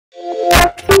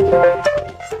Who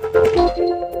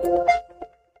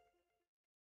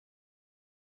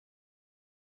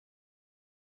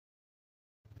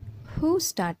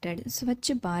started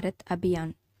Swachh Bharat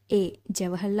Abhiyan? A.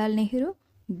 Jawaharlal Nehru,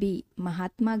 B.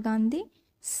 Mahatma Gandhi,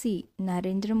 C.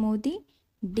 Narendra Modi,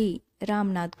 D.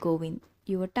 Ramnath Kovind.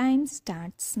 Your time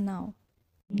starts now.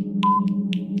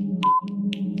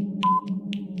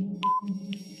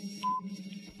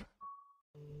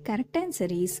 Correct answer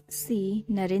is C.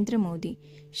 Narendra Modi.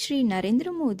 Shri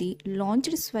Narendra Modi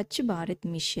launched Swachh Bharat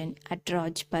mission at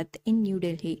Rajpath in New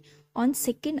Delhi on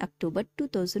 2nd October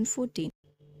 2014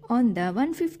 on the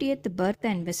 150th birth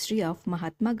anniversary of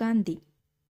Mahatma Gandhi.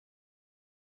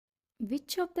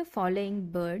 Which of the following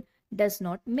bird does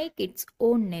not make its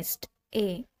own nest?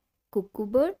 A. Cuckoo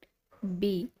bird,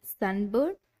 B.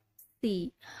 Sunbird,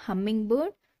 C.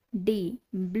 Hummingbird, D.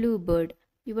 Bluebird.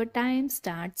 Your time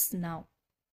starts now.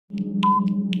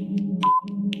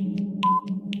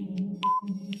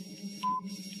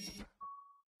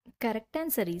 Correct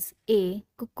answer is A.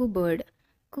 Cuckoo bird.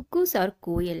 Cuckoos or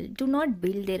quail do not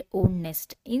build their own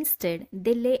nest. Instead,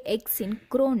 they lay eggs in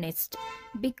crow nest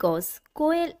because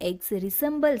quail eggs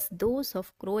resembles those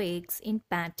of crow eggs in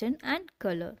pattern and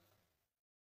color.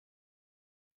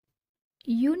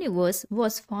 Universe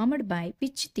was formed by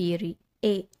which theory?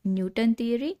 A. Newton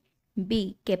theory,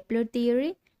 B. Kepler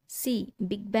theory, C.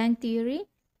 Big Bang theory,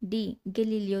 D.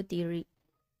 Galileo theory.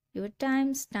 Your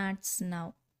time starts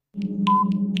now.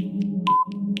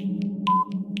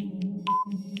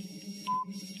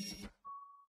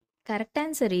 Correct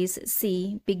answer is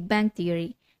C. Big Bang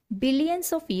theory.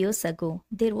 Billions of years ago,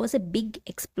 there was a big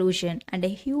explosion and a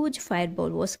huge fireball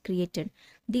was created.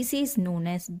 This is known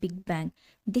as Big Bang.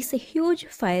 This huge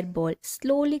fireball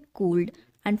slowly cooled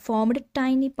and formed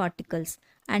tiny particles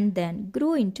and then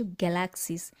grew into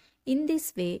galaxies. In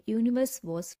this way, universe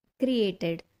was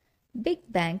created. Big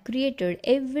Bang created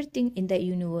everything in the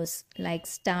universe like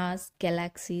stars,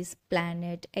 galaxies,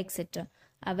 planet, etc.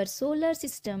 Our solar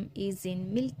system is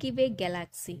in Milky Way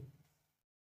galaxy.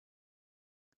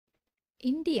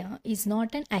 India is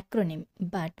not an acronym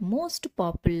but most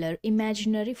popular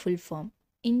imaginary full form.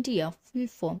 India full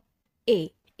form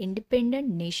A. Independent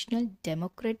National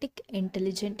Democratic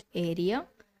Intelligent Area,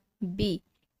 B.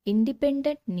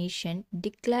 Independent nation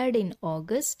declared in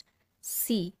August,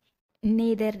 C.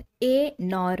 Neither A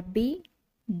nor B,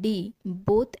 D.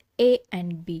 Both A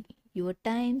and B. Your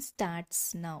time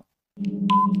starts now.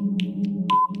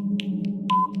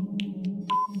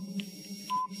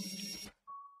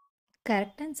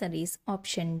 Correct answer is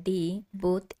option D,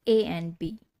 both A and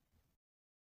B.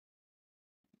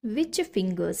 Which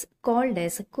fingers called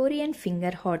as Korean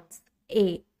finger hearts?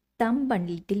 A. Thumb and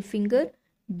little finger,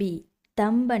 B.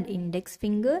 Thumb and index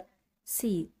finger,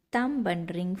 C. Thumb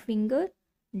and ring finger,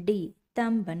 D.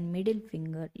 Thumb and middle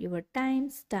finger. Your time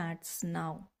starts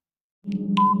now.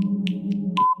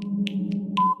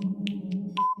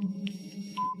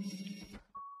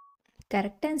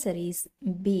 Correct answer is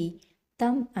B.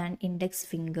 Thumb and index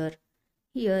finger.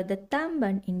 Here, the thumb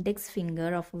and index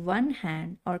finger of one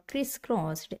hand are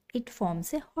crisscrossed. It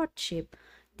forms a heart shape.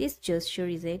 This gesture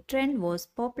is a trend was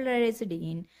popularized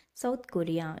in South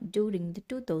Korea during the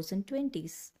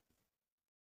 2020s.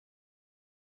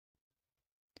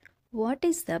 What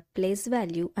is the place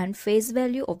value and face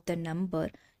value of the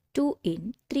number 2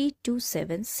 in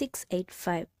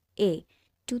 327685? A.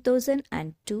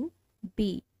 2002,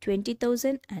 B.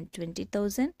 20,000 and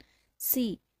 20,000,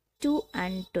 C. 2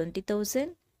 and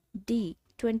 20,000, D.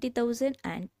 20,000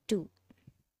 and 2.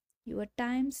 Your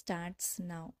time starts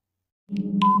now.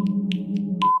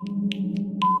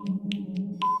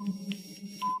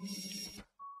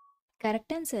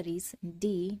 Correct answer is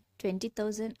D.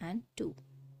 20,002.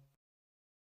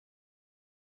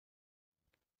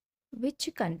 Which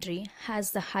country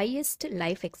has the highest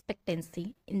life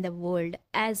expectancy in the world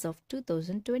as of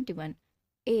 2021?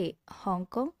 A. Hong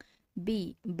Kong,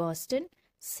 B. Boston,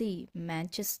 C.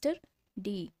 Manchester,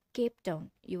 D. Cape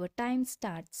Town. Your time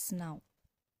starts now.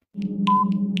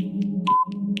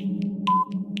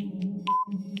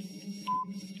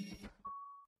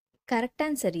 Correct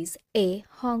answer is A.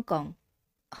 Hong Kong.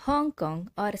 Hong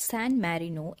Kong or San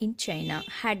Marino in China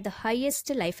had the highest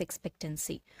life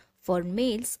expectancy. For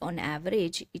males, on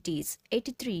average, it is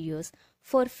 83 years.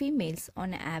 For females,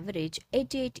 on average,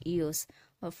 88 years.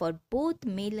 For both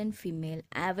male and female,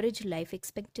 average life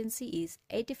expectancy is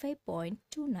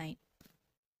 85.29.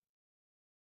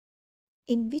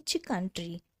 In which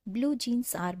country blue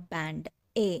jeans are banned?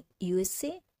 A.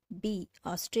 USA, B.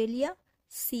 Australia,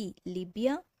 C.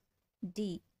 Libya,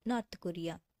 D. North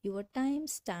Korea. Your time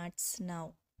starts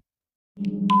now.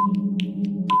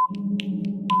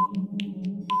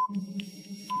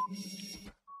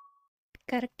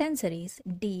 Correct answer is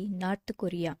D. North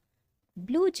Korea.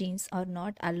 Blue jeans are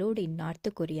not allowed in North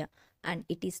Korea and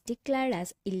it is declared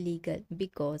as illegal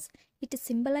because it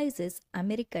symbolizes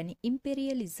American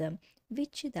imperialism,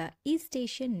 which the East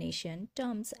Asian nation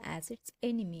terms as its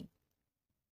enemy.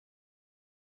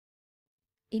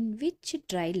 In which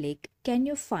dry lake can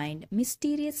you find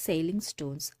mysterious sailing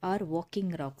stones or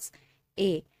walking rocks?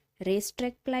 A.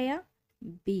 Racetrack Playa,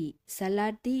 B.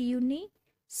 Salardi Uni,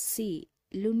 C.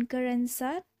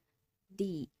 Lunkarensar,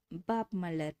 D.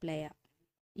 Babmalar Playa.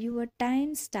 Your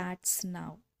time starts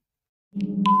now.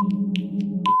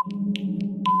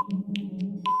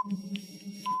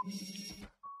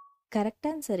 Correct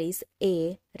answer is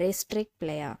A. Racetrack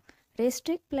Playa.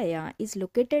 Racetrack Playa is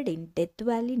located in Death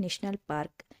Valley National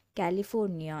Park,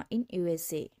 California in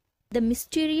USA. The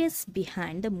mysterious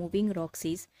behind the moving rocks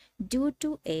is due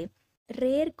to a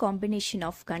rare combination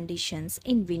of conditions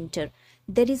in winter.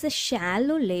 There is a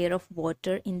shallow layer of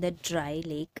water in the dry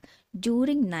lake.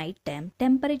 During night time,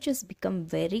 temperatures become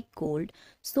very cold,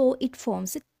 so it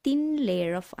forms a thin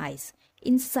layer of ice.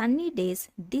 In sunny days,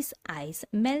 this ice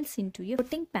melts into a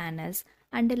floating panels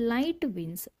and light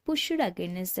winds push it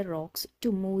against the rocks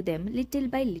to move them little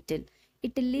by little.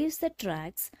 It leaves the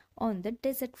tracks on the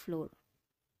desert floor.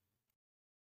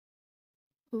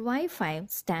 Wi-Fi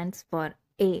stands for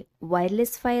A.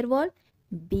 Wireless firewall,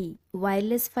 B.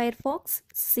 Wireless Firefox,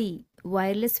 C.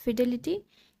 Wireless fidelity,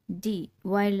 D.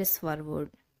 Wireless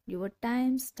forward. Your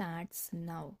time starts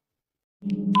now.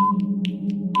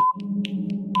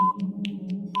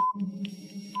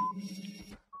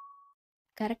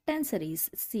 Correct answer is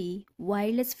C.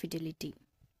 Wireless fidelity.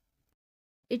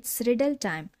 It's riddle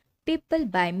time. People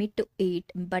buy me to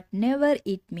eat but never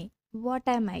eat me. What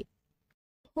am I?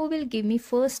 Who will give me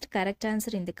first correct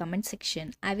answer in the comment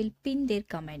section? I will pin their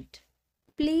comment.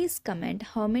 Please comment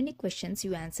how many questions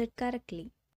you answered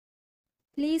correctly.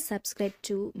 Please subscribe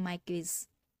to my quiz.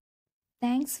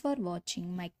 Thanks for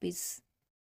watching my quiz.